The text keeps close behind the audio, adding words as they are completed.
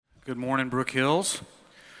Good morning, Brook Hills.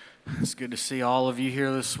 It's good to see all of you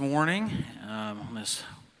here this morning on this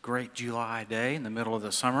great July day in the middle of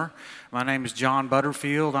the summer. My name is John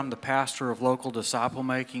Butterfield. I'm the pastor of local disciple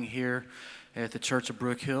making here at the Church of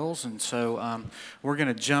Brook Hills. And so we're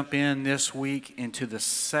going to jump in this week into the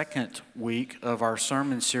second week of our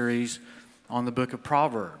sermon series on the book of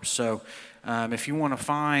Proverbs. So if you want to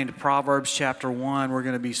find Proverbs chapter 1, we're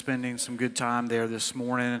going to be spending some good time there this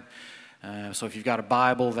morning. So if you've got a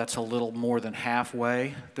Bible, that's a little more than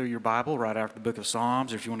halfway through your Bible, right after the book of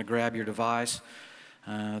Psalms. If you want to grab your device,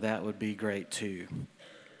 that would be great too.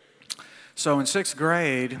 So in sixth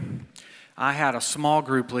grade, I had a small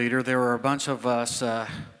group leader. There were a bunch of us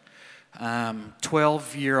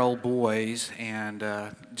 12-year-old boys,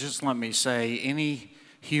 and just let me say, any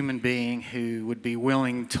human being who would be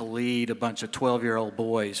willing to lead a bunch of 12-year-old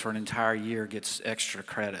boys for an entire year gets extra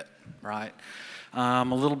credit, right? A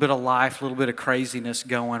little bit of life, a little bit of craziness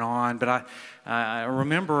going on. But I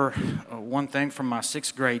remember one thing from my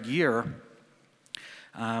sixth grade year.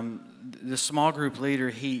 The small group leader,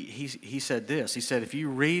 he said this. He said, if you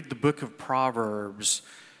read the book of Proverbs,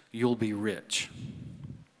 you'll be rich.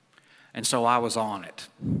 And so I was on it,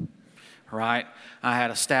 right? I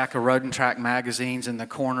had a stack of Road and Track magazines in the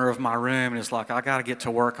corner of my room, and it's like, I got to get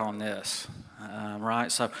to work on this.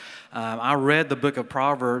 Right? So I read the book of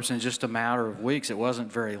Proverbs in just a matter of weeks. It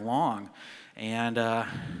wasn't very long. And, of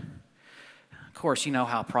course, you know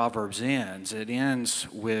how Proverbs ends. It ends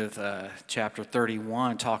with chapter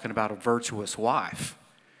 31 talking about a virtuous wife.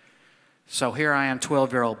 So here I am,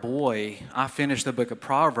 12-year-old boy. I finished the book of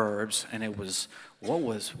Proverbs, and it was, what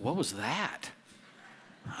was that?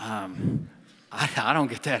 I don't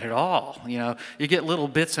get that at all. You know, you get little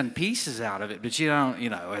bits and pieces out of it, but you don't,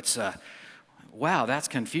 it's... Wow, that's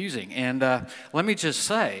confusing. And let me just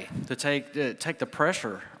say, to take the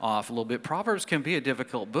pressure off a little bit, Proverbs can be a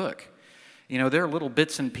difficult book. You know, there are little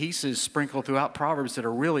bits and pieces sprinkled throughout Proverbs that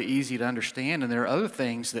are really easy to understand, and there are other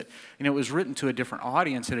things that, it was written to a different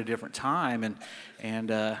audience at a different time, and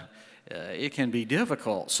it can be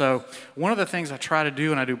difficult. So one of the things I try to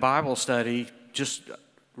do when I do Bible study, just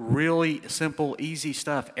really simple, easy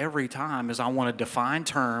stuff every time, is I want to define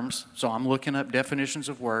terms. So I'm looking up definitions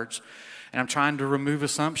of words, and I'm trying to remove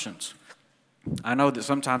assumptions. I know that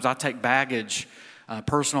sometimes I take baggage,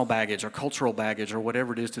 personal baggage or cultural baggage or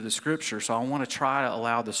whatever it is to the Scripture, so I want to try to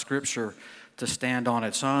allow the Scripture to stand on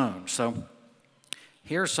its own. So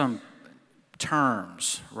here's some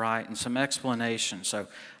terms, right, and some explanations. So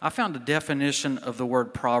I found a definition of the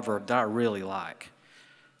word proverb that I really like.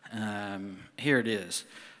 Here it is.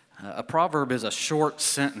 A proverb is a short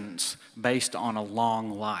sentence based on a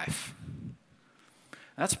long life.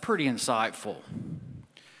 That's pretty insightful.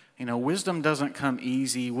 Wisdom doesn't come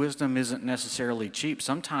easy. Wisdom isn't necessarily cheap.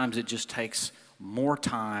 Sometimes it just takes more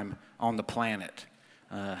time on the planet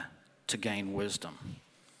to gain wisdom.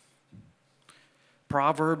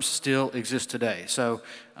 Proverbs still exist today. So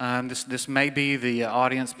this may be the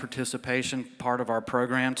audience participation part of our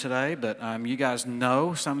program today, but you guys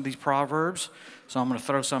know some of these proverbs, so I'm going to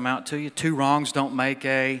throw some out to you. 2 wrongs don't make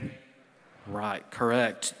a right.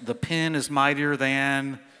 Correct. The pen is mightier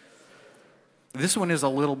than... This one is a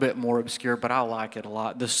little bit more obscure, but I like it a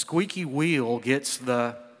lot. The squeaky wheel gets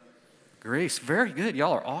the grease. Very good.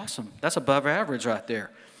 Y'all are awesome. That's above average right there.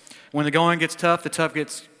 When the going gets tough, the tough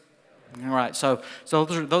gets... All right, so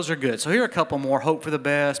those are good. So here are a couple more. Hope for the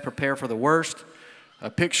best, prepare for the worst. A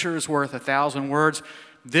picture is worth 1,000 words.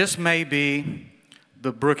 This may be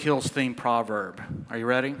the Brook Hills theme proverb. Are you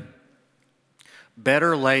ready?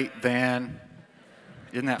 Better late than...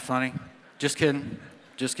 Isn't that funny? Just kidding.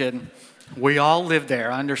 Just kidding. We all live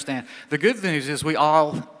there, I understand. The good news is we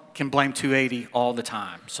all can blame 280 all the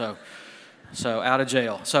time. So out of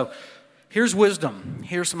jail. So here's wisdom.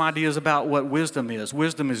 Here's some ideas about what wisdom is.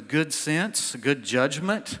 Wisdom is good sense, good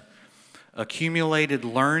judgment, accumulated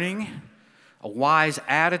learning, a wise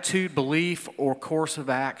attitude, belief, or course of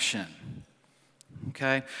action.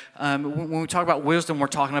 Okay? When we talk about wisdom, we're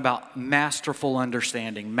talking about masterful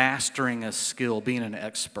understanding, mastering a skill, being an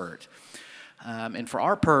expert. And for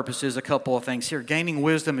our purposes, a couple of things here. Gaining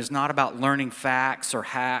wisdom is not about learning facts or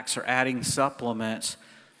hacks or adding supplements.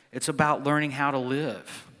 It's about learning how to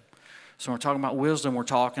live. So when we're talking about wisdom, we're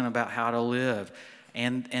talking about how to live.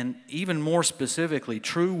 And even more specifically,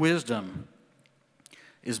 true wisdom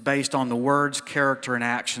is based on the words, character, and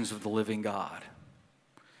actions of the living God.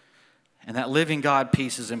 And that living God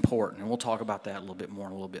piece is important, and we'll talk about that a little bit more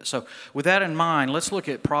in a little bit. So with that in mind, let's look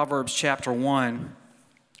at Proverbs chapter 1,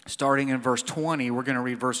 starting in verse 20. We're going to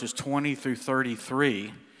read verses 20 through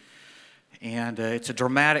 33. And it's a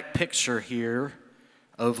dramatic picture here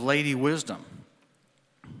of Lady Wisdom.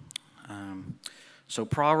 So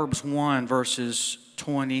Proverbs 1, verses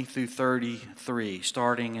 20 through 33,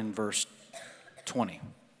 starting in verse 20.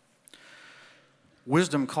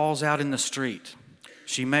 Wisdom calls out in the street.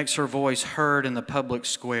 She makes her voice heard in the public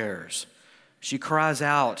squares. She cries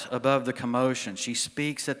out above the commotion. She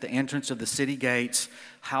speaks at the entrance of the city gates.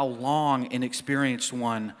 How long, inexperienced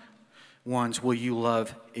ones, will you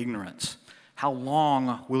love ignorance? How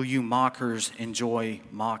long will you mockers enjoy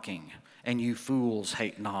mocking, and you fools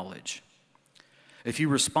hate knowledge? If you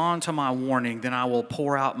respond to my warning, then I will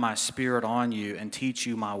pour out my spirit on you and teach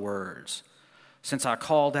you my words. Since I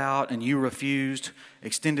called out and you refused,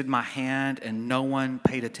 extended my hand and no one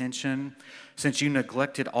paid attention, since you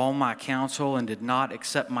neglected all my counsel and did not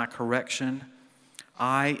accept my correction,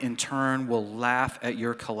 I in turn will laugh at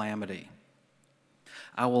your calamity.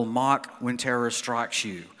 I will mock when terror strikes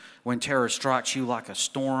you like a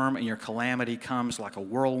storm and your calamity comes like a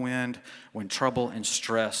whirlwind, when trouble and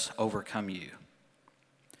stress overcome you.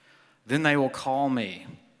 Then they will call me,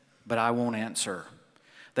 but I won't answer.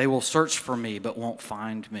 They will search for me, but won't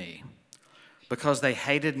find me. Because they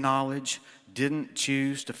hated knowledge, didn't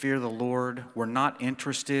choose to fear the Lord, were not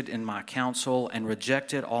interested in my counsel, and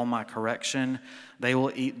rejected all my correction, they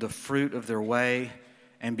will eat the fruit of their way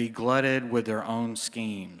and be glutted with their own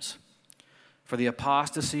schemes. For the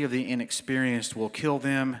apostasy of the inexperienced will kill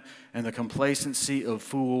them, and the complacency of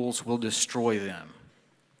fools will destroy them.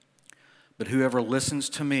 But whoever listens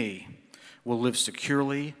to me will live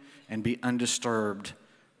securely and be undisturbed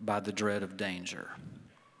by the dread of danger.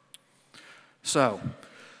 So,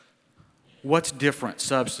 what's different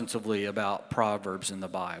substantively about Proverbs in the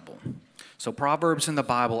Bible? So, Proverbs in the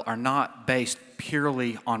Bible are not based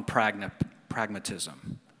purely on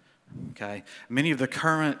pragmatism. Okay? Many of the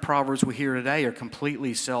current Proverbs we hear today are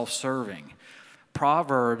completely self-serving.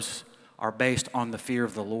 Proverbs are based on the fear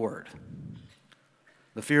of the Lord.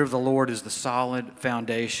 The fear of the Lord is the solid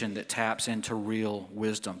foundation that taps into real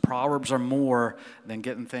wisdom. Proverbs are more than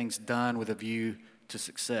getting things done with a view to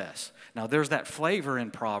success. Now, there's that flavor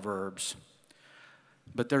in Proverbs,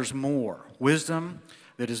 but there's more. Wisdom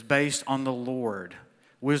that is based on the Lord,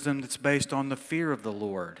 wisdom that's based on the fear of the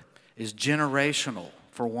Lord, is generational,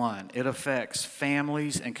 for one. It affects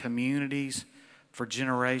families and communities for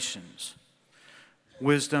generations.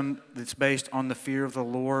 Wisdom that's based on the fear of the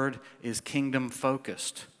Lord is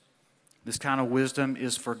kingdom-focused. This kind of wisdom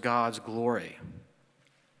is for God's glory.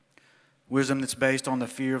 Wisdom that's based on the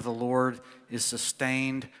fear of the Lord is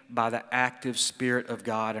sustained by the active Spirit of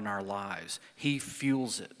God in our lives. He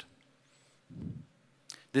fuels it.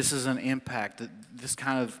 This is an impact. This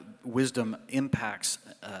kind of wisdom impacts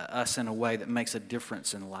us in a way that makes a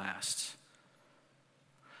difference and lasts.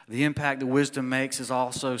 The impact that wisdom makes is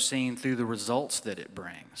also seen through the results that it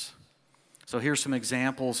brings. So here's some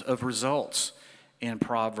examples of results in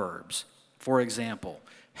Proverbs. For example,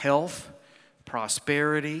 health,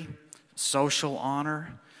 prosperity, social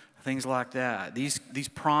honor, things like that. These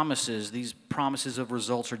promises of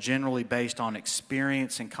results are generally based on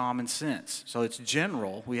experience and common sense. So it's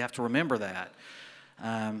general. We have to remember that.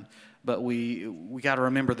 But we got to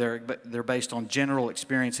remember they're based on general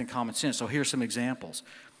experience and common sense. So here's some examples.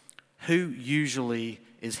 Who usually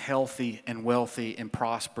is healthy and wealthy and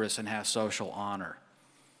prosperous and has social honor?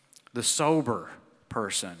 The sober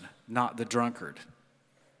person, not the drunkard.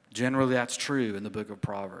 Generally, that's true in the book of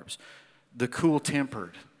Proverbs. The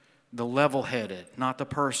cool-tempered, the level-headed, not the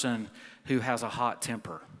person who has a hot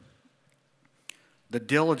temper. The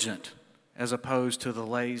diligent as opposed to the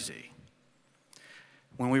lazy.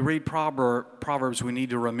 When we read Proverbs, we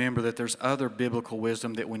need to remember that there's other biblical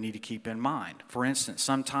wisdom that we need to keep in mind. For instance,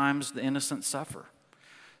 sometimes the innocent suffer.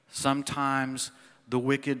 Sometimes the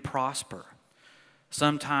wicked prosper.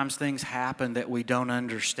 Sometimes things happen that we don't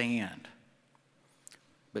understand.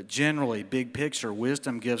 But generally, big picture,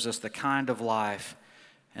 wisdom gives us the kind of life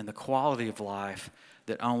and the quality of life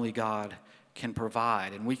that only God can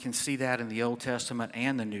provide. And we can see that in the Old Testament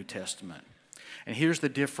and the New Testament. And here's the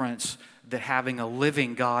difference that having a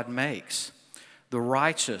living God makes. The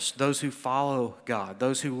righteous, those who follow God,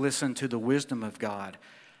 those who listen to the wisdom of God,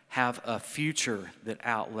 have a future that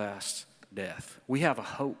outlasts death. We have a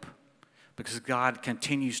hope because God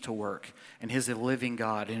continues to work, and He's a living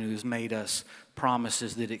God and who has made us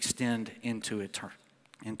promises that extend into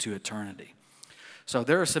eternity. So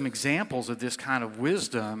there are some examples of this kind of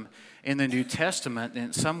wisdom in the New Testament that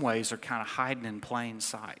in some ways are kind of hiding in plain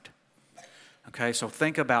sight. Okay, so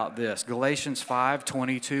think about this. Galatians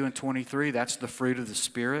 5:22 and 23, that's the fruit of the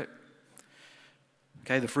Spirit.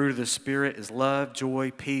 Okay, the fruit of the Spirit is love,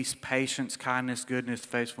 joy, peace, patience, kindness, goodness,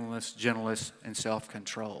 faithfulness, gentleness, and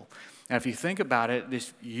self-control. Now, if you think about it,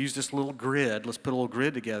 use this little grid. Let's put a little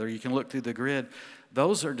grid together. You can look through the grid.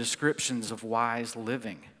 Those are descriptions of wise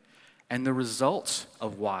living and the results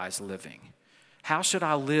of wise living. How should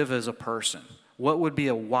I live as a person? What would be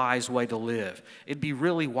a wise way to live? It'd be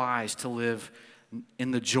really wise to live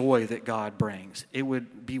in the joy that God brings. It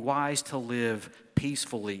would be wise to live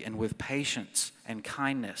peacefully and with patience and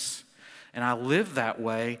kindness. And I live that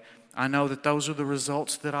way, I know that those are the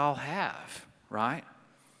results that I'll have, right?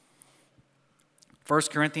 1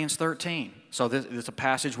 Corinthians 13. So this is a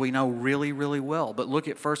passage we know really, really well. But look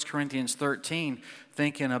at 1 Corinthians 13,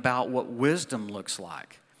 thinking about what wisdom looks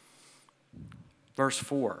like. Verse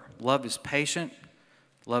 4, love is patient,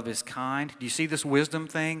 love is kind. Do you see this wisdom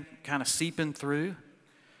thing kind of seeping through?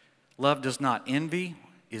 Love does not envy,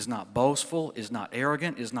 is not boastful, is not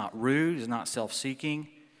arrogant, is not rude, is not self-seeking,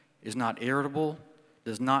 is not irritable,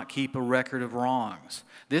 does not keep a record of wrongs.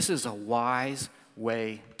 This is a wise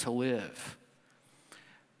way to live.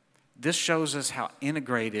 This shows us how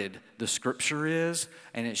integrated the Scripture is,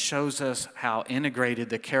 and it shows us how integrated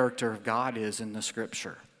the character of God is in the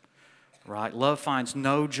Scripture. Right? Love finds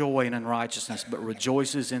no joy in unrighteousness, but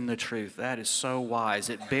rejoices in the truth. That is so wise.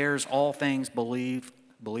 It bears all things,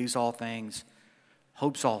 believes all things,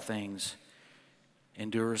 hopes all things,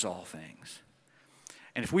 endures all things.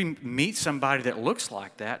 And if we meet somebody that looks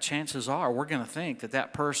like that, chances are we're going to think that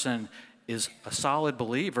that person is a solid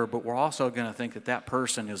believer, but we're also going to think that that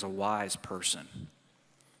person is a wise person.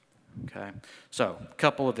 Okay? So, a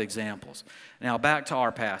couple of examples. Now, back to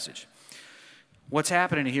our passage. What's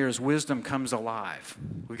happening here is wisdom comes alive.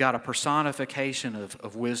 We've got a personification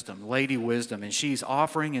of wisdom, Lady Wisdom, and she's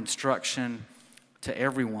offering instruction to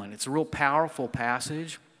everyone. It's a real powerful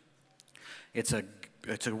passage. It's a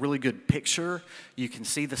really good picture. You can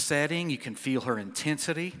see the setting. You can feel her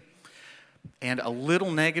intensity. And a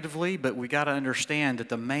little negatively, but we got to understand that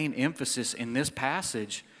the main emphasis in this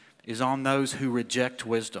passage is on those who reject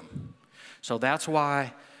wisdom. So that's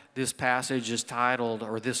why this passage is titled,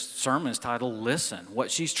 or this sermon is titled, Listen. What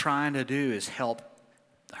she's trying to do is help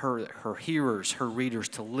her hearers, her readers,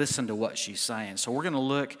 to listen to what she's saying. So we're going to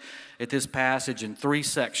look at this passage in three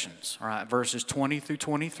sections, all right? Verses 20 through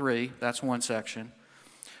 23, that's one section.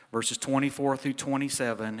 Verses 24 through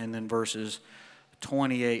 27, and then verses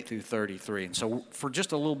 28 through 33. And so for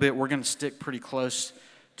just a little bit, we're going to stick pretty close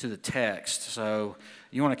to the text. So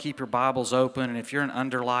you want to keep your Bibles open, and if you're an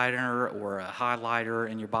underliner or a highlighter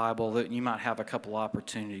in your Bible, you might have a couple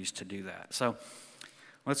opportunities to do that. So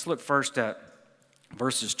let's look first at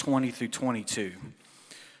verses 20 through 22.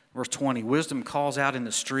 Verse 20, wisdom calls out in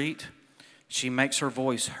the street. She makes her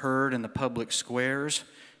voice heard in the public squares.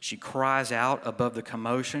 She cries out above the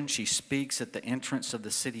commotion. She speaks at the entrance of the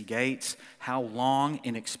city gates. How long,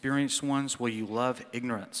 inexperienced ones, will you love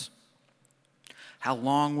ignorance? How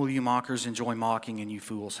long will you mockers enjoy mocking and you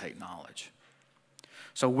fools hate knowledge?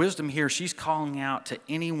 So wisdom here, she's calling out to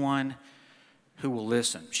anyone who will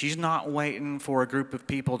listen. She's not waiting for a group of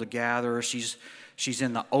people to gather. She's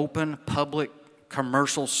in the open, public,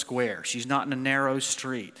 commercial square. She's not in a narrow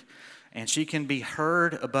street. And she can be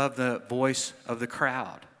heard above the voice of the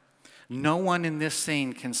crowd. No one in this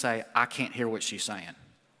scene can say, I can't hear what she's saying.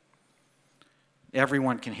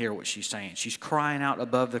 Everyone can hear what she's saying. She's crying out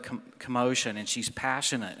above the commotion, and she's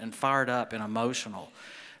passionate and fired up and emotional.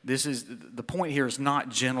 The point here is not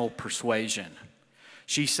gentle persuasion.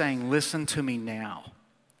 She's saying, listen to me now.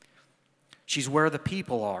 She's where the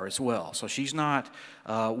people are as well. So she's not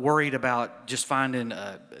worried about just finding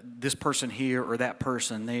this person here or that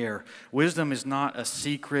person there. Wisdom is not a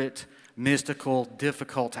secret, mystical,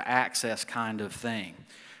 difficult to access kind of thing.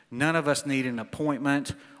 None of us need an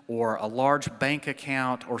appointment or a large bank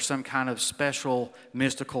account or some kind of special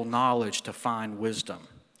mystical knowledge to find wisdom.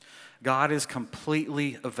 God is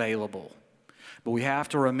completely available. But we have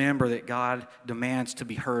to remember that God demands to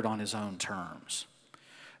be heard on his own terms.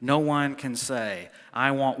 No one can say,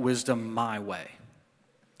 I want wisdom my way.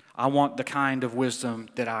 I want the kind of wisdom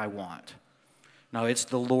that I want. No, it's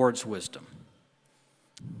the Lord's wisdom.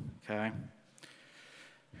 Okay?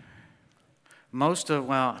 Most of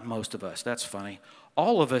us, that's funny.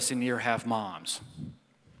 All of us in here have moms.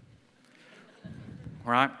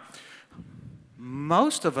 Right?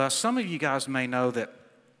 Most of us, some of you guys may know that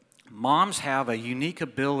moms have a unique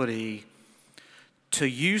ability to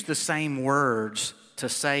use the same words to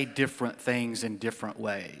say different things in different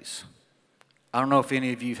ways. I don't know if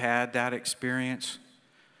any of you have had that experience.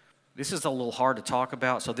 This is a little hard to talk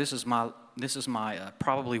about, so this is my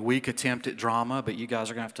probably weak attempt at drama, but you guys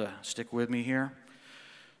are going to have to stick with me here.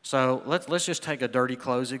 So let's just take a dirty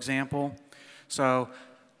clothes example. So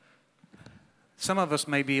some of us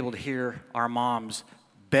may be able to hear our moms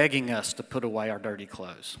begging us to put away our dirty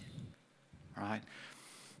clothes, right?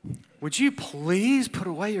 Would you please put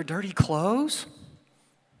away your dirty clothes?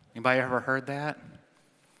 Anybody ever heard that?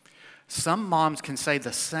 Some moms can say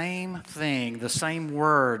the same thing, the same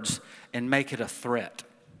words, and make it a threat,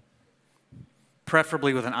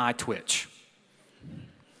 preferably with an eye twitch.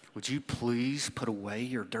 Would you please put away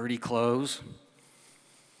your dirty clothes?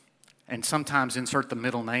 And sometimes insert the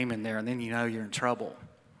middle name in there, and then you know you're in trouble,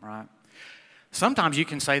 right? Sometimes you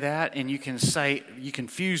can say that, and you can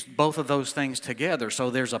fuse both of those things together. So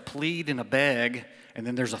there's a plead and a beg, and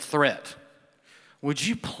then there's a threat. Would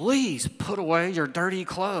you please put away your dirty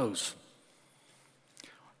clothes?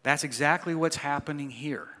 That's exactly what's happening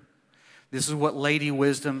here. This is what Lady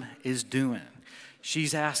Wisdom is doing.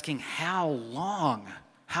 She's asking, how long?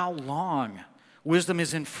 How long? Wisdom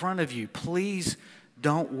is in front of you. Please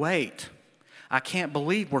don't wait. I can't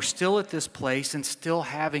believe we're still at this place and still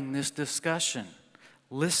having this discussion.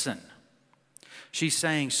 Listen. She's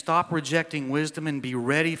saying, stop rejecting wisdom and be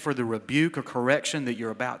ready for the rebuke or correction that you're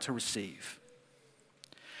about to receive.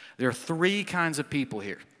 There are three kinds of people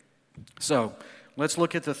here. So let's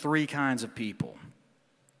look at the three kinds of people.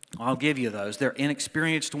 I'll give you those. There are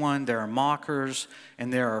inexperienced ones, there are mockers,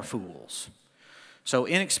 and there are fools. So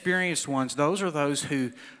inexperienced ones, those are those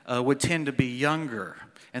who would tend to be younger,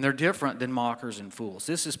 and they're different than mockers and fools.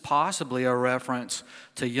 This is possibly a reference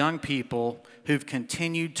to young people who've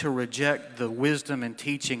continued to reject the wisdom and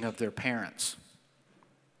teaching of their parents.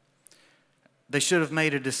 They should have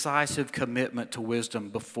made a decisive commitment to wisdom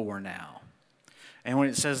before now. And when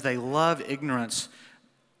it says they love ignorance,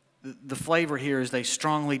 the flavor here is they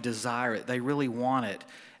strongly desire it. They really want it.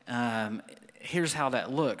 Here's how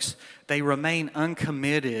that looks. They remain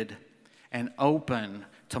uncommitted and open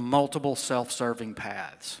to multiple self-serving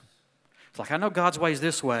paths. It's like, I know God's way is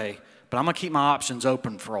this way, but I'm going to keep my options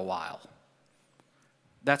open for a while.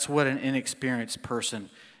 That's what an inexperienced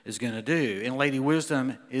person is going to do. And Lady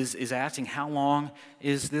Wisdom is asking, how long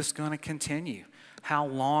is this going to continue? How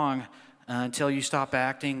long until you stop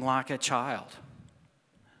acting like a child?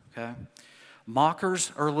 Okay?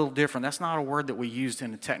 Mockers are a little different. That's not a word that we use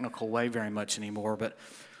in a technical way very much anymore, but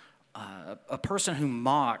a person who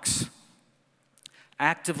mocks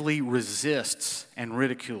actively resists and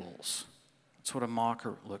ridicules. That's what a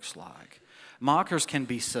mocker looks like. Mockers can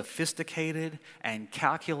be sophisticated and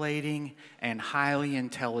calculating and highly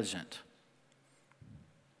intelligent.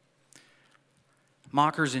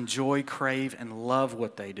 Mockers enjoy, crave, and love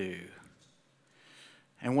what they do.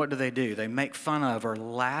 And what do? They make fun of or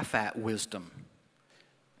laugh at wisdom.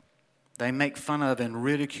 They make fun of and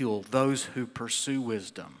ridicule those who pursue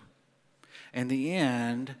wisdom. In the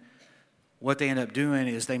end, what they end up doing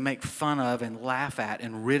is they make fun of and laugh at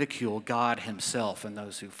and ridicule God himself and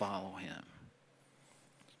those who follow him.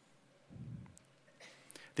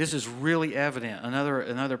 This is really evident.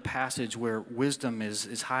 Another passage where wisdom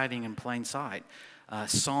is hiding in plain sight.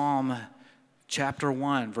 Psalm chapter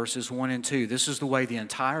 1, verses 1 and 2. This is the way the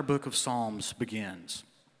entire book of Psalms begins.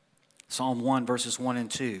 Psalm 1, verses 1 and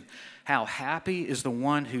 2. How happy is the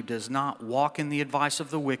one who does not walk in the advice of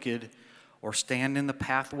the wicked, or stand in the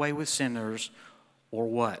pathway with sinners, or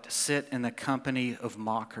what? Sit in the company of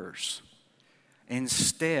mockers.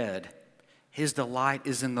 Instead, his delight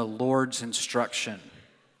is in the Lord's instruction.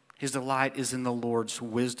 His delight is in the Lord's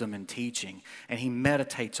wisdom and teaching, and he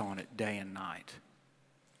meditates on it day and night.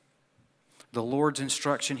 The Lord's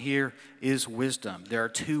instruction here is wisdom. There are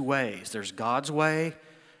two ways. There's God's way,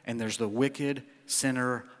 and there's the wicked,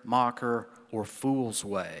 sinner, mocker, or fool's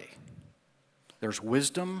way. There's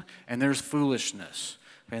wisdom, and there's foolishness.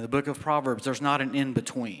 In the book of Proverbs, there's not an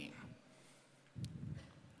in-between.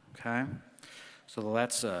 Okay? So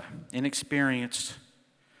that's inexperienced,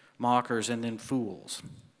 mockers, and then fools.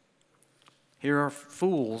 Here are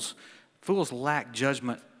fools. Fools lack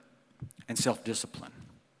judgment and self-discipline.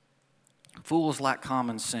 Fools lack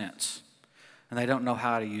common sense, and they don't know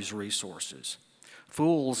how to use resources.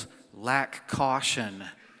 Fools lack caution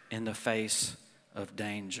in the face of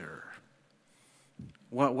danger.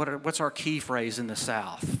 What's our key phrase in the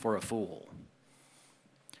South for a fool?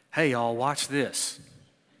 Hey, y'all, watch this.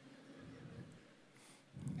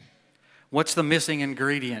 What's the missing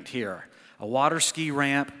ingredient here? A water ski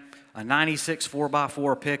ramp, a 96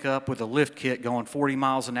 4x4 pickup with a lift kit going 40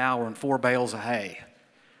 miles an hour and 4 bales of hay.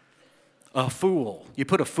 A fool. You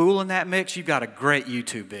put a fool in that mix, you've got a great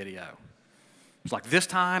YouTube video. It's like, this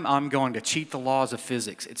time I'm going to cheat the laws of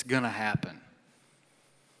physics. It's going to happen.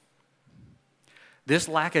 This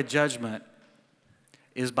lack of judgment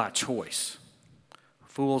is by choice.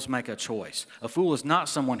 Fools make a choice. A fool is not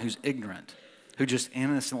someone who's ignorant. who just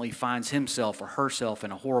innocently finds himself or herself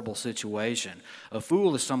in a horrible situation. A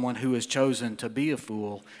fool is someone who has chosen to be a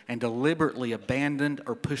fool and deliberately abandoned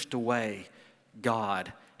or pushed away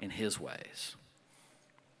God in his ways.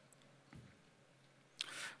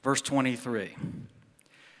 Verse 23,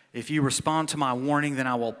 if you respond to my warning, then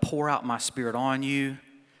I will pour out my Spirit on you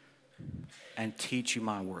and teach you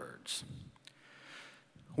my words.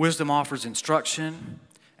 Wisdom offers instruction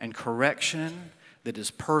and correction that is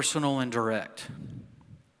personal and direct.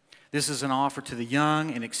 This is an offer to the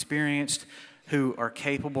young and experienced who are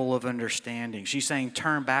capable of understanding. She's saying,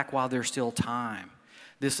 turn back while there's still time.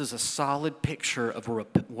 This is a solid picture of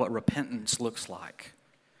what repentance looks like.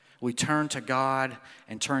 We turn to God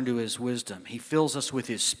and turn to his wisdom. He fills us with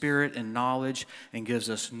his Spirit and knowledge and gives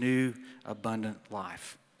us new, abundant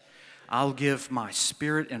life. I'll give my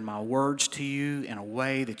Spirit and my words to you in a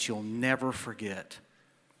way that you'll never forget.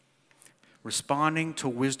 Responding to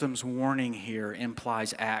wisdom's warning here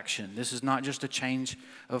implies action. This is not just a change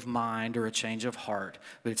of mind or a change of heart,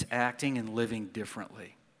 but it's acting and living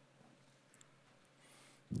differently.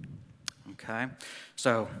 Okay,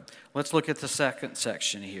 so let's look at the second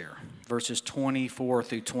section here, verses 24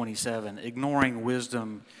 through 27. Ignoring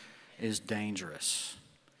wisdom is dangerous.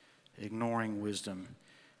 Ignoring wisdom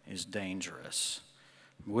is dangerous.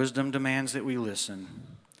 Wisdom demands that we listen.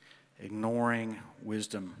 Ignoring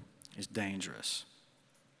wisdom is dangerous.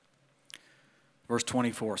 Verse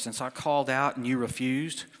 24, since I called out and you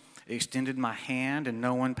refused, extended my hand and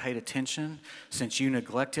no one paid attention, since you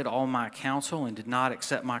neglected all my counsel and did not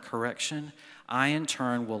accept my correction, I in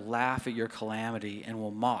turn will laugh at your calamity and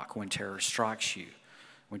will mock when terror strikes you.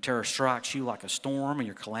 When terror strikes you like a storm and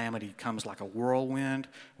your calamity comes like a whirlwind,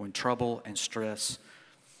 when trouble and stress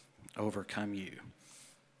overcome you.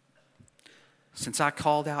 Since I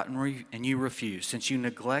called out and you refused, since you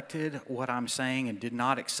neglected what I'm saying and did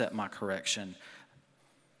not accept my correction.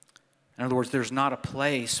 In other words, there's not a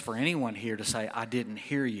place for anyone here to say, I didn't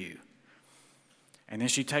hear you. And then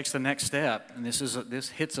she takes the next step, and this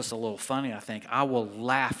hits us a little funny, I think. I will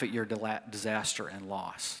laugh at your disaster and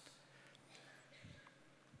loss.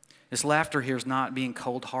 This laughter here is not being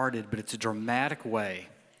cold-hearted, but it's a dramatic way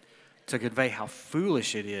to convey how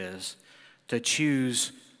foolish it is to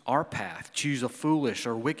choose our path, choose a foolish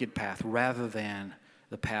or wicked path rather than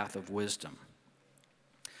the path of wisdom.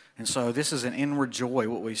 And so this is an inward joy,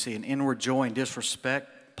 what we see, an inward joy and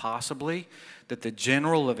disrespect, possibly, that the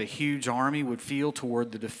general of a huge army would feel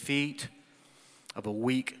toward the defeat of a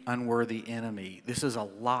weak, unworthy enemy. This is a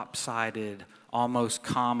lopsided, almost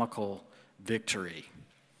comical victory.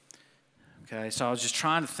 Okay, so I was just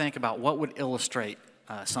trying to think about what would illustrate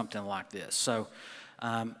something like this. So,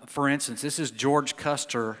 for instance, this is George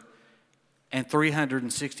Custer and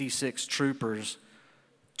 366 troopers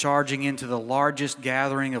charging into the largest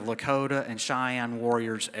gathering of Lakota and Cheyenne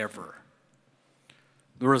warriors ever.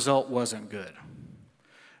 The result wasn't good.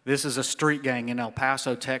 This is a street gang in El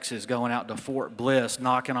Paso, Texas, going out to Fort Bliss,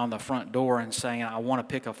 knocking on the front door and saying, I want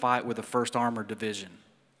to pick a fight with the 1st Armored Division.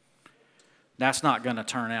 That's not going to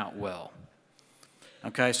turn out well.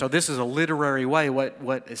 Okay, so this is a literary way.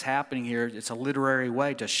 What is happening here, it's a literary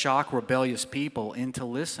way to shock rebellious people into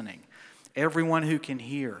listening. Everyone who can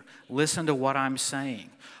hear, listen to what I'm saying.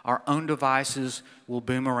 Our own devices will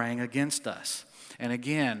boomerang against us. And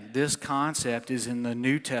again, this concept is in the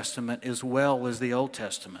New Testament as well as the Old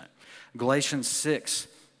Testament. Galatians 6,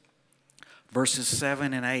 verses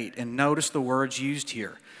 7 and 8. And notice the words used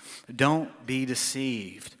here. Don't be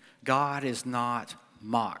deceived. God is not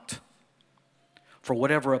mocked. For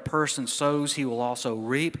whatever a person sows, he will also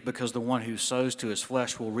reap, because the one who sows to his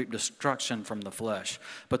flesh will reap destruction from the flesh.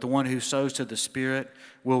 But the one who sows to the Spirit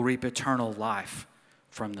will reap eternal life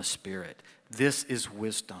from the Spirit. This is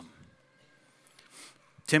wisdom.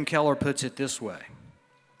 Tim Keller puts it this way.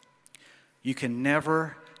 You can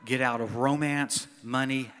never get out of romance,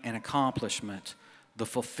 money, and accomplishment the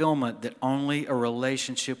fulfillment that only a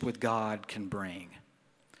relationship with God can bring.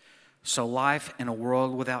 So life in a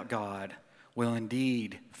world without God will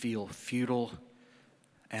indeed feel futile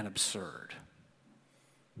and absurd.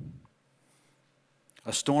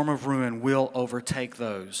 A storm of ruin will overtake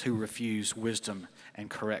those who refuse wisdom and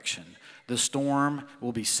correction. The storm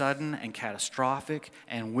will be sudden and catastrophic,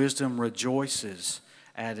 and wisdom rejoices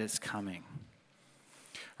at its coming.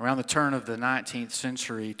 Around the turn of the 19th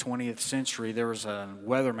century, 20th century, there was a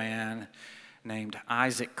weatherman named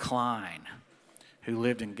Isaac Klein who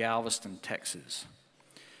lived in Galveston, Texas.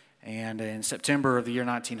 And in September of the year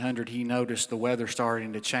 1900, he noticed the weather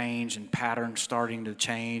starting to change and patterns starting to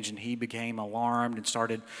change, and he became alarmed and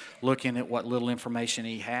started looking at what little information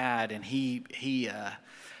he had. And he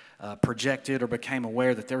projected or became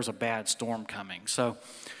aware that there was a bad storm coming. So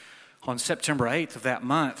on September 8th of that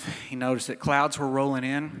month, he noticed that clouds were rolling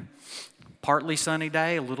in, partly sunny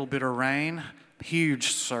day, a little bit of rain, huge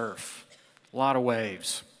surf, a lot of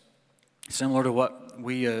waves. Similar to what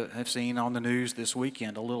we have seen on the news this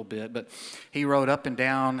weekend a little bit. But he rode up and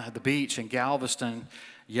down the beach in Galveston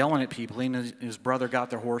yelling at people. He and his brother got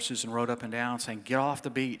their horses and rode up and down saying, get off the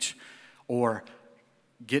beach, or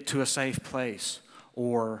get to a safe place,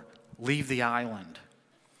 or leave the island.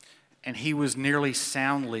 And he was nearly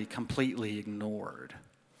soundly, completely ignored.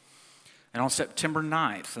 And on September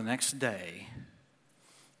 9th, the next day,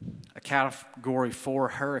 a Category 4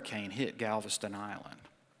 hurricane hit Galveston Island.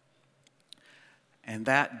 And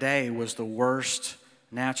that day was the worst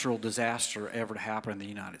natural disaster ever to happen in the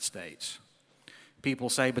United States. People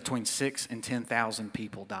say between 6,000 and 10,000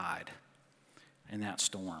 people died in that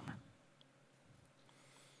storm.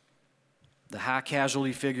 The high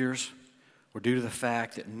casualty figures were due to the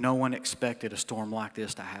fact that no one expected a storm like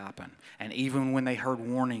this to happen. And even when they heard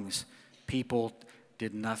warnings, people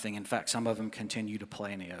did nothing. In fact, some of them continued to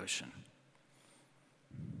play in the ocean.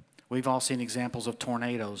 We've all seen examples of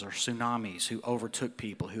tornadoes or tsunamis who overtook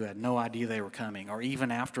people who had no idea they were coming, or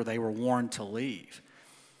even after they were warned to leave.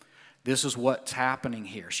 This is what's happening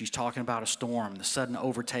here. She's talking about a storm, the sudden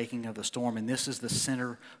overtaking of the storm, and this is the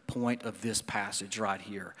center point of this passage right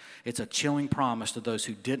here. It's a chilling promise to those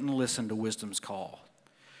who didn't listen to wisdom's call.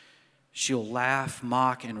 She'll laugh,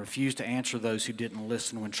 mock, and refuse to answer those who didn't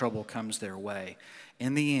listen when trouble comes their way.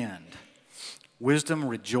 In the end, wisdom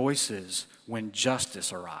rejoices when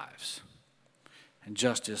justice arrives, and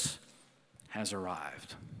justice has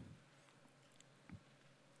arrived.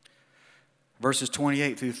 Verses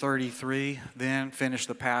 28 through 33 then finish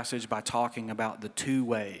the passage by talking about the two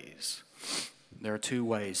ways. There are two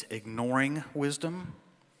ways: ignoring wisdom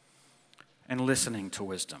and listening to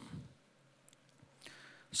wisdom.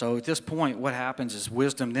 So at this point, what happens is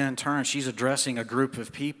wisdom then in turn, she's addressing a group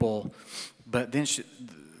of people, but then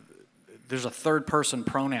there's a third person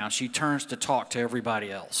pronoun. She turns to talk to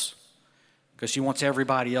everybody else because she wants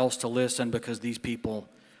everybody else to listen because these people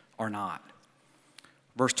are not.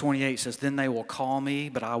 Verse 28 says, then they will call me,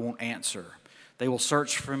 but I won't answer. They will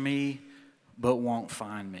search for me, but won't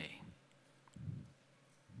find me.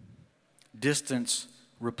 Distance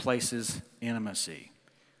replaces intimacy.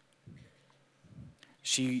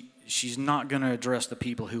 She's not going to address the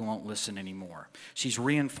people who won't listen anymore. She's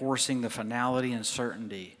reinforcing the finality and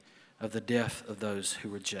certainty of the death of those who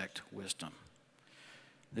reject wisdom.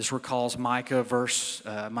 This recalls Micah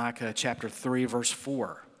chapter 3, verse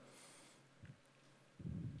 4.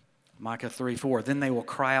 Micah 3:4. Then they will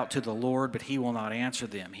cry out to the Lord, but he will not answer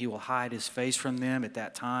them. He will hide his face from them at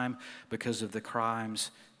that time because of the crimes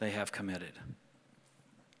they have committed.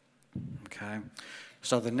 Okay?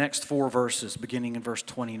 So the next four verses, beginning in verse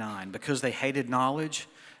 29. Because they hated knowledge,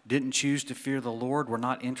 didn't choose to fear the Lord, were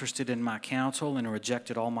not interested in my counsel, and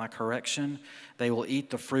rejected all my correction, they will eat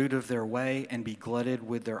the fruit of their way and be glutted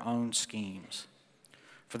with their own schemes.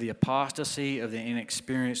 For the apostasy of the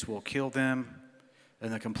inexperienced will kill them,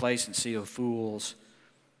 and the complacency of fools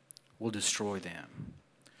will destroy them.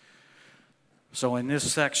 So in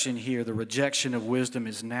this section here, the rejection of wisdom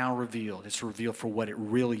is now revealed. It's revealed for what it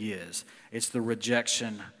really is. It's the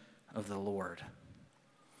rejection of the Lord.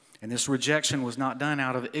 And this rejection was not done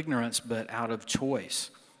out of ignorance, but out of choice.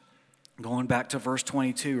 Going back to verse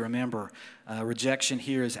 22, remember, rejection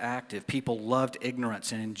here is active. People loved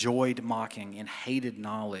ignorance and enjoyed mocking and hated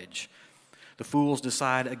knowledge. The fools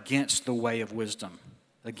decide against the way of wisdom,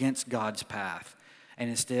 against God's path, and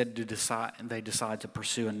instead they decide to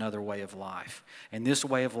pursue another way of life. And this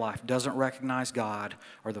way of life doesn't recognize God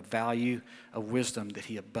or the value of wisdom that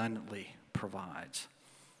he abundantly provides.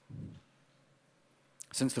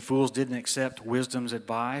 Since the fools didn't accept wisdom's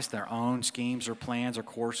advice, their own schemes or plans or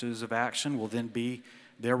courses of action will then be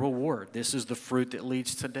their reward. This is the fruit that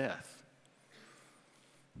leads to death.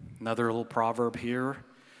 Another little proverb here: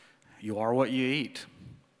 you are what you eat.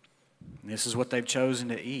 And this is what they've chosen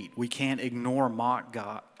to eat. We can't ignore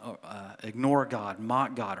God,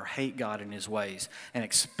 mock God, or hate God in his ways and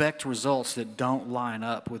expect results that don't line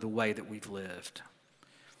up with the way that we've lived.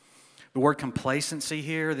 The word complacency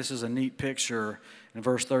here, this is a neat picture in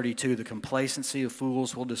verse 32. The complacency of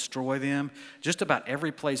fools will destroy them. Just about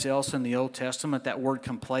every place else in the Old Testament, that word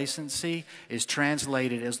complacency is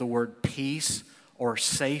translated as the word peace or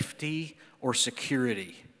safety or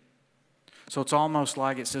security. So it's almost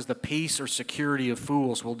like it says the peace or security of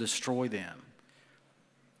fools will destroy them.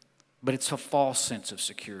 But it's a false sense of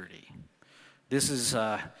security. This is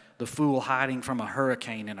the fool hiding from a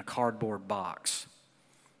hurricane in a cardboard box.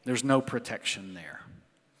 There's no protection there.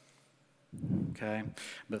 Okay?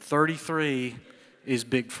 But 33 is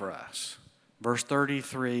big for us. Verse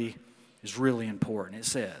 33 is really important. It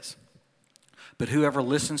says, "But whoever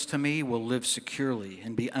listens to me will live securely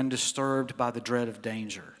and be undisturbed by the dread of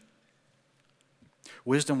danger."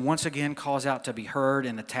 Wisdom once again calls out to be heard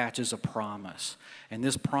and attaches a promise. And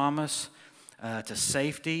this promise to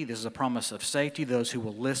safety, this is a promise of safety, those who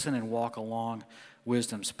will listen and walk along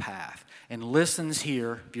wisdom's path. And listens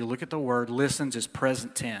here, if you look at the word, listens is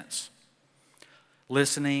present tense.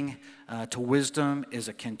 Listening to wisdom is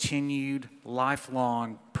a continued,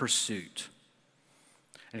 lifelong pursuit.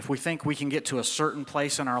 And if we think we can get to a certain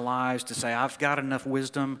place in our lives to say, I've got enough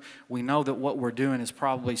wisdom, we know that what we're doing is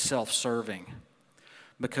probably self-serving.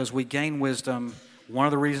 Because we gain wisdom, one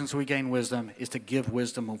of the reasons we gain wisdom is to give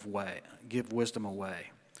wisdom away.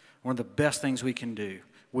 One of the best things we can do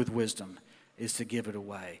with wisdom is to give it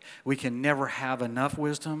away. We can never have enough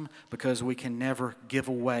wisdom because we can never give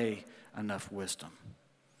away enough wisdom.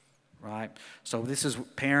 Right? So this is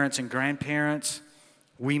parents and grandparents.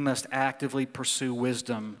 We must actively pursue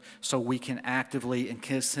wisdom so we can actively and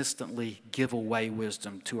consistently give away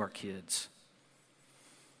wisdom to our kids.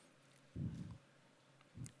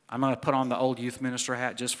 I'm going to put on the old youth minister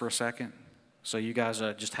hat just for a second. So you guys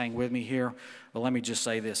just hang with me here. But let me just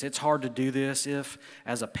say this. It's hard to do this if,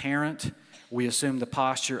 as a parent, we assume the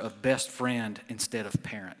posture of best friend instead of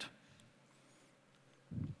parent.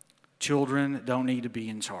 Children don't need to be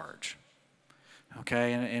in charge.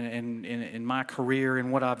 Okay, and in my career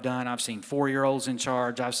and what I've done, I've seen 4-year-olds in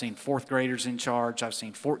charge, I've seen 4th graders in charge, I've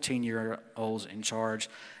seen 14-year-olds in charge,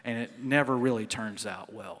 and it never really turns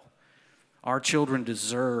out well. Our children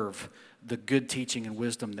deserve the good teaching and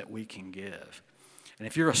wisdom that we can give. And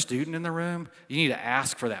if you're a student in the room, you need to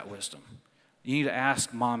ask for that wisdom. You need to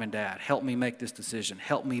ask mom and dad, help me make this decision,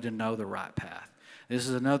 help me to know the right path. This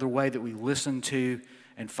is another way that we listen to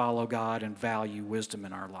and follow God and value wisdom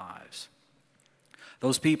in our lives.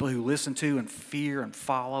 Those people who listen to and fear and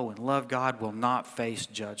follow and love God will not face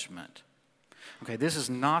judgment. Okay, this is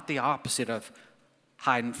not the opposite of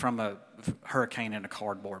hiding from a hurricane in a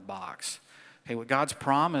cardboard box. Okay, what God's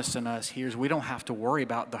promising us here is we don't have to worry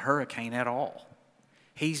about the hurricane at all.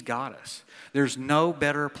 He's got us. There's no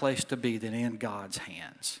better place to be than in God's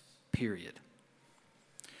hands, period.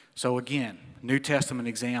 So again, New Testament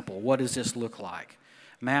example, what does this look like?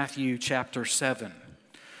 Matthew chapter 7.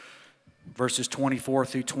 Verses 24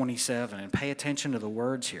 through 27. And pay attention to the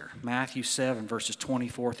words here. Matthew 7, verses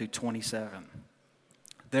 24 through 27.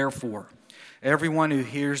 "Therefore, everyone who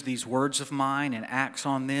hears these words of mine and acts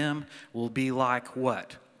on them will be like"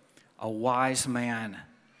 what? "A wise man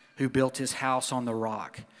who built his house on the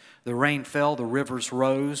rock. The rain fell, the rivers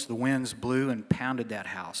rose, the winds blew and pounded that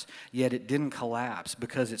house. Yet it didn't collapse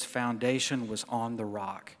because its foundation was on the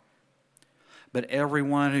rock. But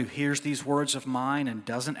everyone who hears these words of mine and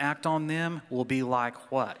doesn't act on them will be like"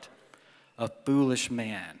 what? "A foolish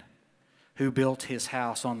man who built his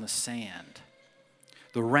house on the sand.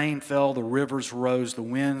 The rain fell, the rivers rose, the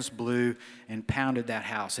winds blew and pounded that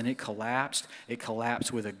house, and it collapsed. It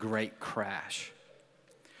collapsed with a great crash."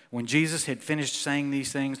 When Jesus had finished saying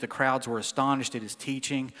these things, the crowds were astonished at his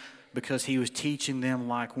teaching because he was teaching them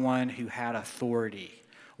like one who had authority.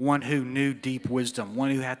 One who knew deep wisdom, one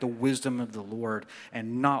who had the wisdom of the Lord,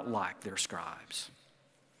 and not like their scribes.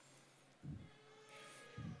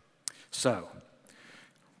 So,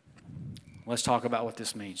 let's talk about what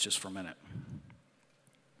this means just for a minute.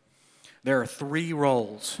 There are 3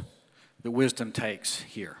 roles that wisdom takes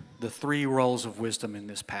here. The 3 roles of wisdom in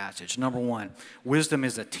this passage. Number 1, wisdom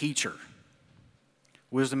is a teacher.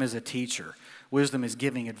 Wisdom is a teacher. Wisdom is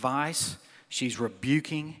giving advice. She's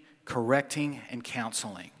rebuking, correcting, and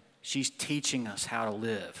counseling. She's teaching us how to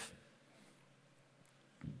live.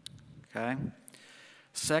 Okay?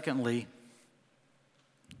 Secondly,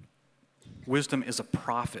 wisdom is a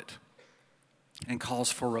prophet and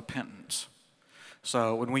calls for repentance.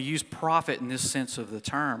 So when we use prophet in this sense of the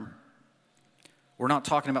term, we're not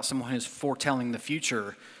talking about someone who's foretelling the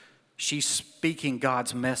future. She's speaking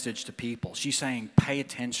God's message to people. She's saying, pay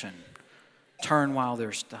attention. Turn while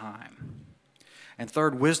there's time. And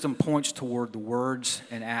third, wisdom points toward the words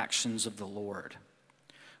and actions of the Lord.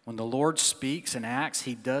 When the Lord speaks and acts,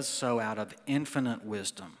 he does so out of infinite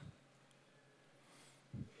wisdom.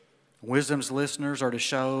 Wisdom's listeners are to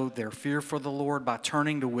show their fear for the Lord by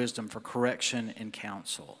turning to wisdom for correction and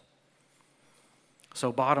counsel.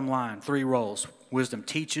 So bottom line, 3 roles. Wisdom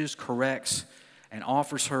teaches, corrects, and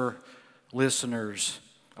offers her listeners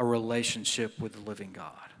a relationship with the living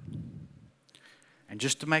God. And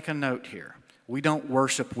just to make a note here, we don't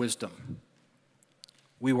worship wisdom.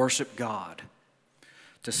 We worship God.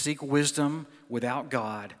 To seek wisdom without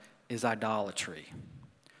God is idolatry.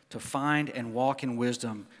 To find and walk in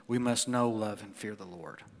wisdom, we must know, love, and fear the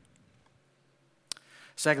Lord.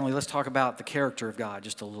 Secondly, let's talk about the character of God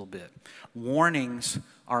just a little bit. Warnings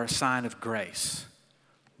are a sign of grace.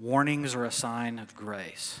 Warnings are a sign of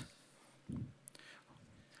grace.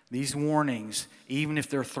 These warnings, even if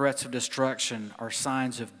they're threats of destruction, are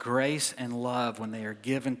signs of grace and love when they are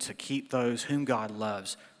given to keep those whom God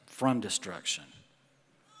loves from destruction.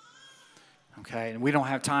 Okay, and we don't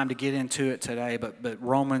have time to get into it today, but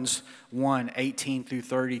Romans 1:18 through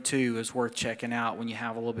 32 is worth checking out when you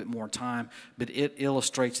have a little bit more time. But it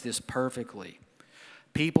illustrates this perfectly.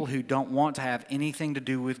 People who don't want to have anything to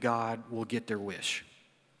do with God will get their wish.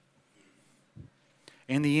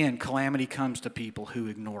 In the end, calamity comes to people who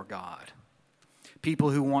ignore God.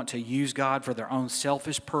 People who want to use God for their own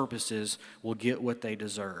selfish purposes will get what they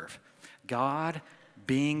deserve. God,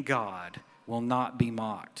 being God, will not be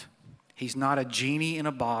mocked. He's not a genie in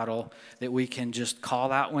a bottle that we can just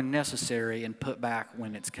call out when necessary and put back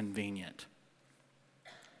when it's convenient.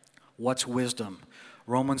 What's wisdom?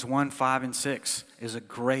 Romans 1:5 and 6 is a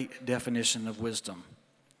great definition of wisdom.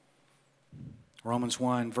 Romans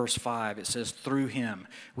 1, verse 5, it says, "Through him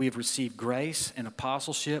we have received grace and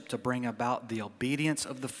apostleship to bring about the obedience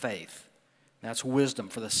of the faith." That's wisdom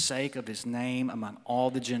for the sake of his name among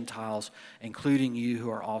all the Gentiles, including you who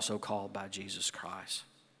are also called by Jesus Christ.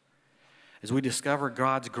 As we discover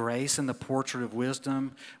God's grace in the portrait of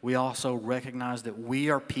wisdom, we also recognize that we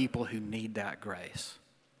are people who need that grace.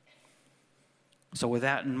 So with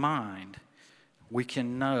that in mind, we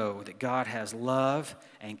can know that God has love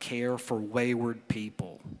and care for wayward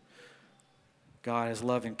people. God has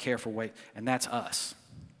love and care for and that's us.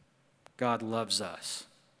 God loves us.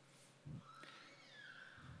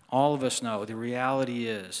 All of us know the reality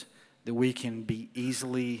is that we can be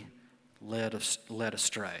easily led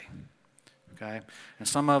astray. Okay? And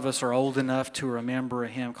some of us are old enough to remember a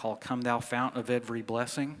hymn called "Come Thou Fount of Every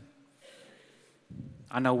Blessing."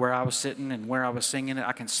 I know where I was sitting and where I was singing it.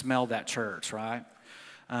 I can smell that church, right?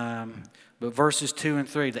 But verses 2 and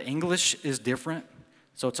 3, the English is different,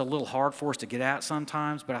 so it's a little hard for us to get at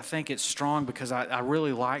sometimes, but I think it's strong because I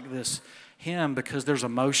really like this hymn because there's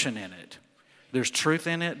emotion in it. There's truth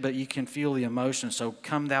in it, but you can feel the emotion. So,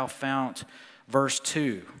 "Come Thou Fount," verse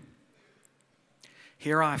 2.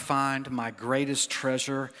 "Here I find my greatest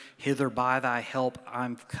treasure, hither by thy help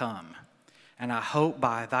I'm come, and I hope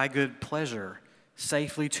by thy good pleasure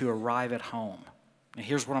safely to arrive at home." And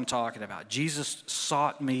here's what I'm talking about. Jesus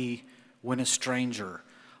sought me when a stranger,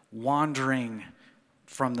 wandering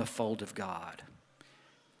from the fold of God.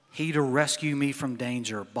 He, to rescue me from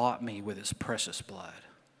danger, bought me with his precious blood.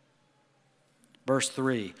 Verse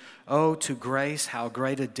 3, "Oh, to grace, how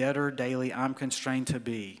great a debtor daily I'm constrained to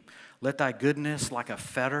be. Let thy goodness, like a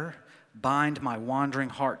fetter, bind my wandering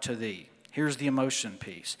heart to thee." Here's the emotion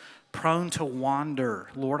piece. Prone to wander,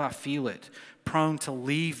 Lord, I feel it. Prone to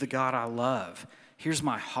leave the God I love. Here's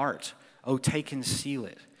my heart. Oh, take and seal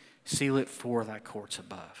it. Seal it for thy courts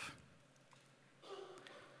above.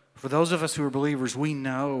 For those of us who are believers, we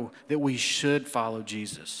know that we should follow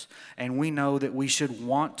Jesus. And we know that we should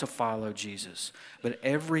want to follow Jesus. But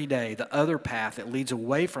every day, the other path that leads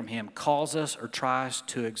away from him calls us or tries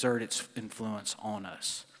to exert its influence on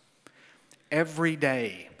us. Every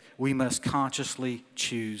day, we must consciously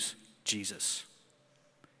choose Jesus.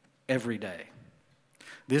 Every day.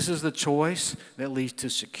 This is the choice that leads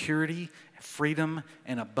to security, freedom,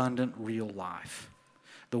 and abundant real life.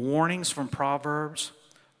 The warnings from Proverbs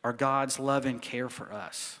are God's love and care for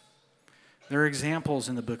us. There are examples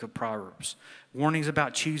in the book of Proverbs. Warnings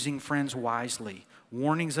about choosing friends wisely.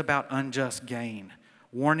 Warnings about unjust gain.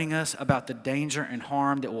 Warning us about the danger and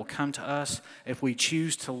harm that will come to us if we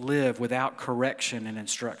choose to live without correction and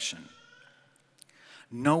instruction.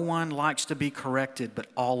 No one likes to be corrected, but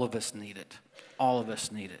all of us need it. All of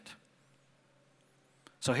us need it.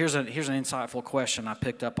 So here's an insightful question I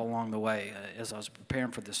picked up along the way as I was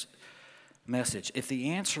preparing for this message. If the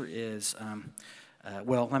answer is, I'm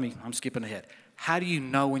skipping ahead. How do you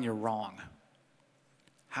know when you're wrong?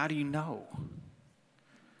 How do you know?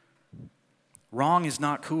 Wrong is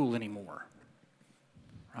not cool anymore,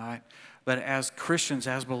 right? But as Christians,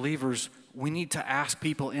 as believers, we need to ask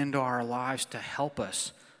people into our lives to help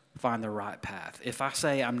us find the right path. If I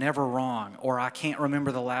say I'm never wrong or I can't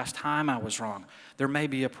remember the last time I was wrong, there may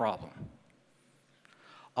be a problem.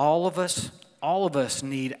 All of us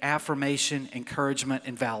need affirmation, encouragement,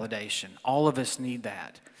 and validation. All of us need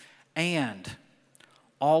that. And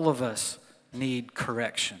all of us need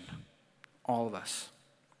correction. All of us.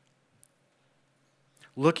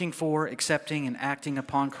 Looking for, accepting, and acting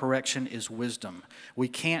upon correction is wisdom. We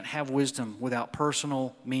can't have wisdom without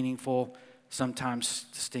personal, meaningful, sometimes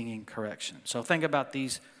stinging correction. So think about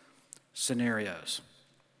these scenarios.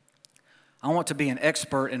 I want to be an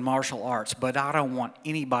expert in martial arts, but I don't want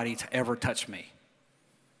anybody to ever touch me.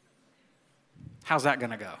 How's that going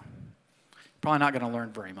to go? Probably not going to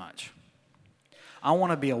learn very much. I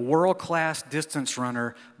want to be a world-class distance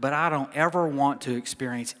runner, but I don't ever want to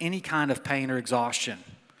experience any kind of pain or exhaustion.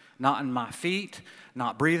 Not in my feet,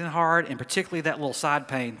 not breathing hard, and particularly that little side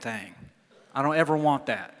pain thing. I don't ever want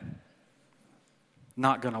that.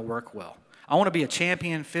 Not going to work well. I want to be a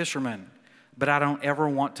champion fisherman, but I don't ever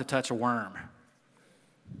want to touch a worm.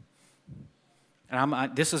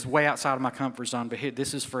 And this is way outside of my comfort zone, but here,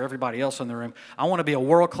 this is for everybody else in the room. I want to be a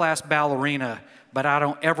world-class ballerina, but I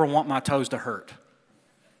don't ever want my toes to hurt.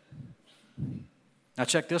 Now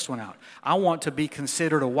check this one out. I want to be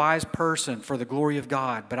considered a wise person for the glory of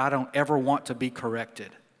God, but I don't ever want to be corrected.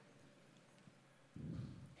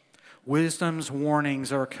 Wisdom's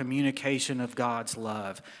warnings are a communication of God's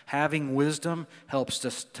love. Having wisdom helps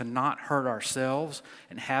us to not hurt ourselves,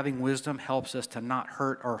 and having wisdom helps us to not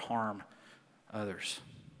hurt or harm others.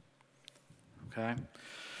 Okay?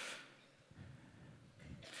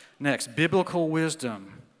 Next, biblical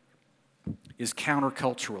wisdom is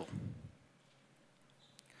countercultural.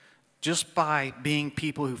 Just by being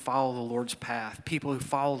people who follow the Lord's path, people who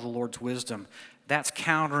follow the Lord's wisdom, that's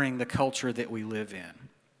countering the culture that we live in.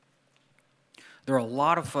 There are a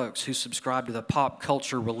lot of folks who subscribe to the pop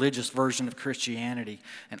culture religious version of Christianity,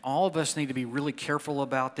 and all of us need to be really careful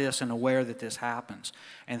about this and aware that this happens.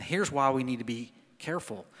 And here's why we need to be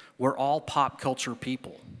careful. We're all pop culture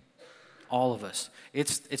people, all of us.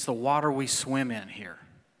 It's the water we swim in here.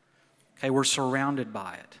 Okay, we're surrounded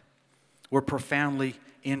by it. We're profoundly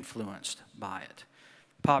influenced by it.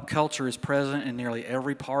 Pop culture is present in nearly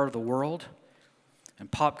every part of the world. And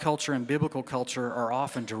pop culture and biblical culture are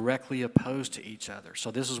often directly opposed to each other. So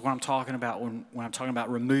this is what I'm talking about when I'm talking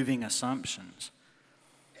about removing assumptions.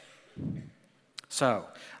 So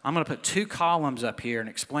I'm going to put 2 columns up here and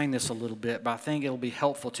explain this a little bit, but I think it'll be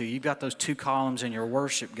helpful to you. You've got those 2 columns in your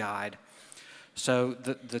worship guide. So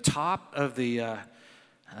the top of the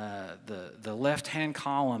left-hand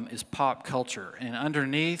column is pop culture, and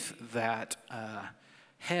underneath that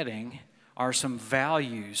heading are some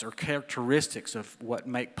values or characteristics of what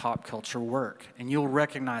make pop culture work. And you'll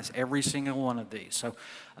recognize every single one of these. So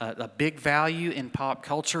a big value in pop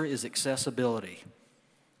culture is accessibility.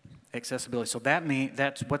 Accessibility. So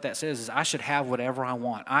that's what that says is I should have whatever I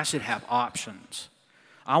want. I should have options.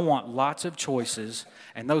 I want lots of choices,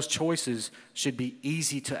 and those choices should be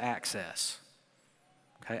easy to access.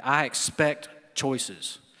 Okay, I expect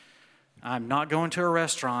choices. I'm not going to a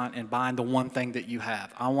restaurant and buying the one thing that you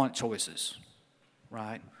have. I want choices,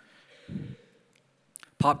 right?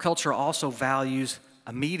 Pop culture also values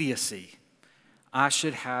immediacy. I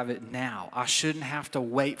should have it now. I shouldn't have to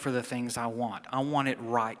wait for the things I want. I want it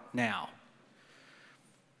right now.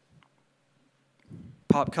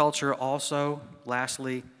 Pop culture also,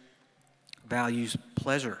 lastly, values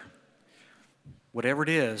pleasure. Whatever it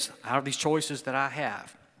is, out of these choices that I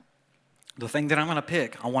have, the thing that I'm going to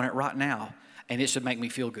pick, I want it right now, and it should make me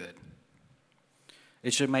feel good.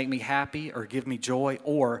 It should make me happy or give me joy,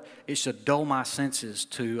 or it should dull my senses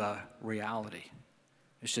to reality.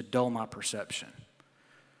 It should dull my perception.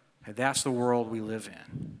 Okay, that's the world we live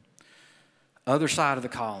in. Other side of the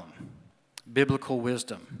column, biblical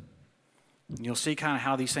wisdom. And you'll see kind of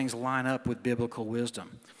how these things line up with biblical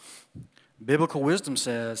wisdom. Biblical wisdom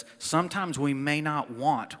says sometimes we may not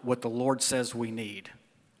want what the Lord says we need.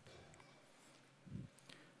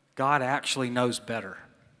 God actually knows better.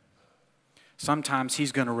 Sometimes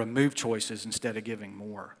He's going to remove choices instead of giving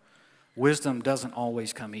more. Wisdom doesn't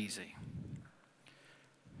always come easy.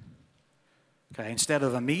 Okay, instead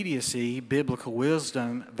of immediacy, biblical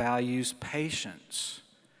wisdom values patience.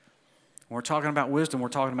 When we're talking about wisdom, we're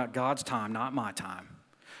talking about God's time, not my time.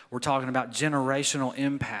 We're talking about generational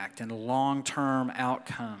impact and long-term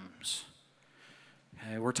outcomes.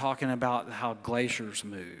 Okay, we're talking about how glaciers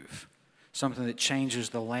move, something that changes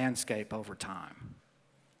the landscape over time.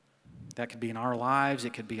 That could be in our lives,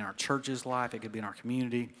 it could be in our church's life, it could be in our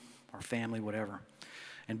community, our family, whatever.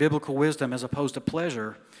 And biblical wisdom, as opposed to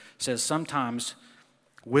pleasure, says sometimes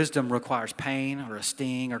wisdom requires pain or a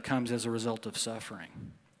sting or comes as a result of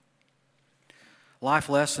suffering. Life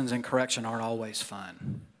lessons and correction aren't always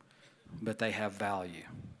fun, but they have value.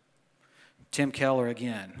 Tim Keller,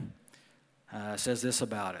 again, says this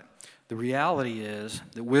about it. The reality is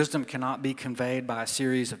that wisdom cannot be conveyed by a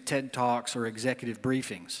series of TED Talks or executive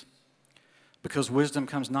briefings, because wisdom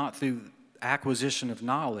comes not through acquisition of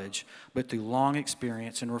knowledge, but through long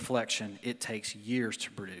experience and reflection, it takes years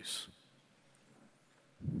to produce.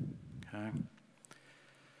 Okay?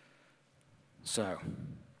 So,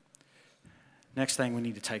 next thing we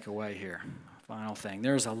need to take away here, final thing,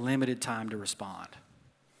 there's a limited time to respond.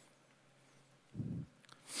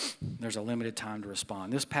 There's a limited time to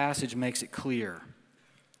respond. This passage makes it clear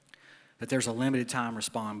that there's a limited time to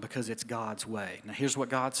respond because it's God's way. Now, here's what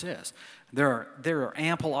God says. There are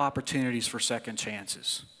ample opportunities for second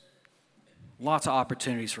chances. Lots of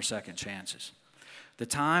opportunities for second chances. The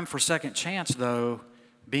time for second chance, though,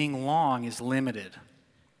 being long is limited.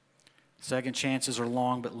 Second chances are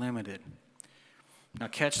long but limited. Now,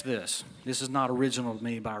 catch this. This is not original to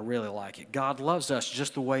me, but I really like it. God loves us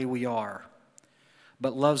just the way we are,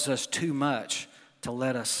 but loves us too much to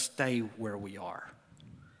let us stay where we are.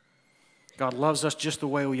 God loves us just the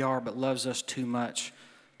way we are, but loves us too much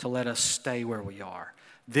to let us stay where we are.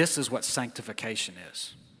 This is what sanctification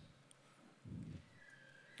is.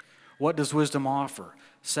 What does wisdom offer?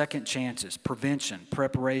 Second chances, prevention,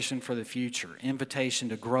 preparation for the future, invitation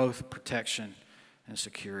to growth, protection, and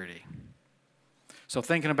security. So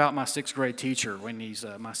thinking about my sixth grade teacher when he's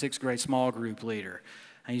my sixth grade small group leader,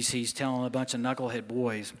 and he's telling a bunch of knucklehead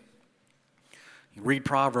boys, read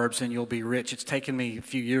Proverbs and you'll be rich. It's taken me a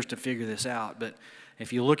few years to figure this out, but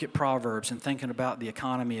if you look at Proverbs and thinking about the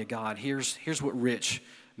economy of God, here's what rich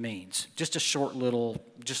means. Just a short little,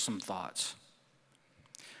 just some thoughts.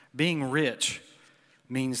 Being rich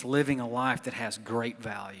means living a life that has great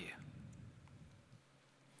value.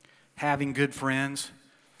 Having good friends,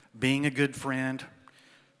 being a good friend,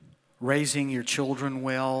 raising your children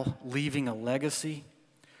well, leaving a legacy,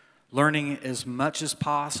 learning as much as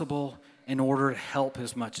possible in order to help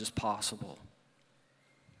as much as possible.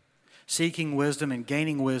 Seeking wisdom and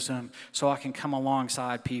gaining wisdom so I can come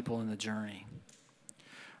alongside people in the journey.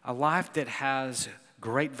 A life that has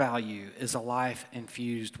great value is a life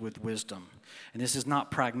infused with wisdom. And this is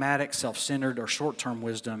not pragmatic, self-centered, or short-term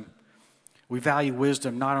wisdom. We value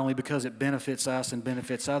wisdom not only because it benefits us and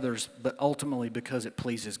benefits others, but ultimately because it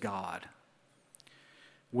pleases God.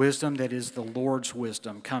 Wisdom that is the Lord's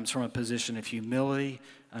wisdom comes from a position of humility,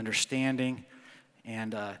 understanding,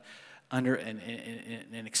 and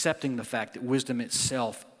accepting the fact that wisdom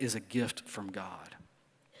itself is a gift from God.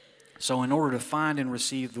 So in order to find and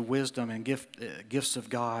receive the wisdom and gifts of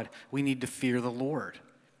God, we need to fear the Lord.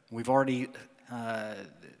 We've already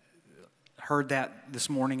heard that this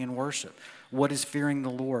morning in worship. What is fearing the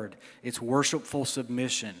Lord? It's worshipful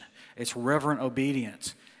submission. It's reverent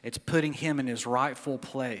obedience. It's putting Him in His rightful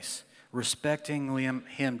place, respecting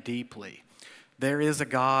Him deeply. There is a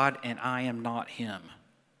God, and I am not Him.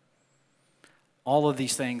 All of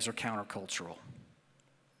these things are countercultural.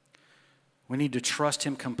 We need to trust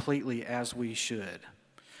Him completely as we should.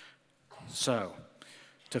 So,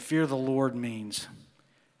 to fear the Lord means,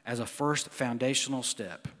 as a first foundational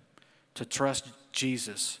step, to trust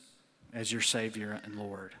Jesus as your Savior and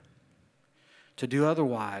Lord. To do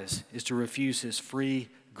otherwise is to refuse His free,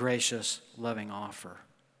 gracious, loving offer.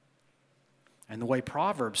 And the way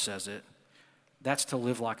Proverbs says it, that's to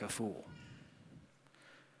live like a fool.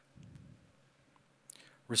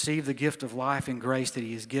 Receive the gift of life and grace that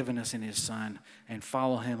He has given us in His Son and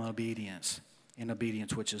follow Him in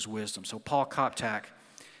obedience, which is wisdom. So Paul Koptak,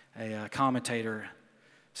 a commentator,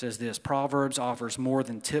 says this: Proverbs offers more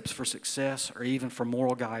than tips for success or even for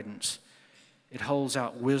moral guidance. It holds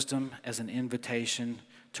out wisdom as an invitation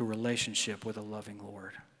to relationship with a loving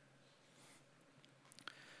Lord.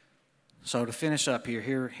 So to finish up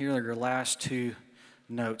here are your last two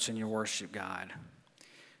notes in your worship guide.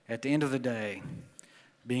 At the end of the day,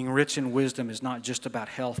 being rich in wisdom is not just about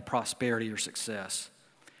health, prosperity, or success.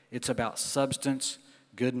 It's about substance,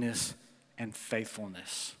 goodness, and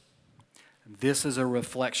faithfulness. This is a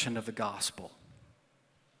reflection of the gospel.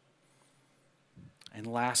 And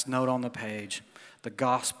last note on the page, the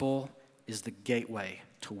gospel is the gateway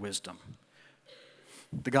to wisdom.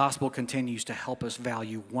 The gospel continues to help us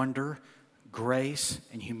value wonder, grace,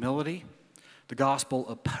 and humility. The gospel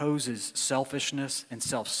opposes selfishness and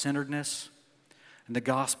self-centeredness. And the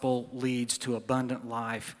gospel leads to abundant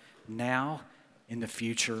life now, in the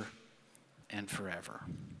future, and forever.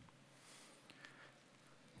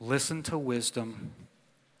 Listen to wisdom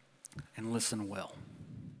and listen well.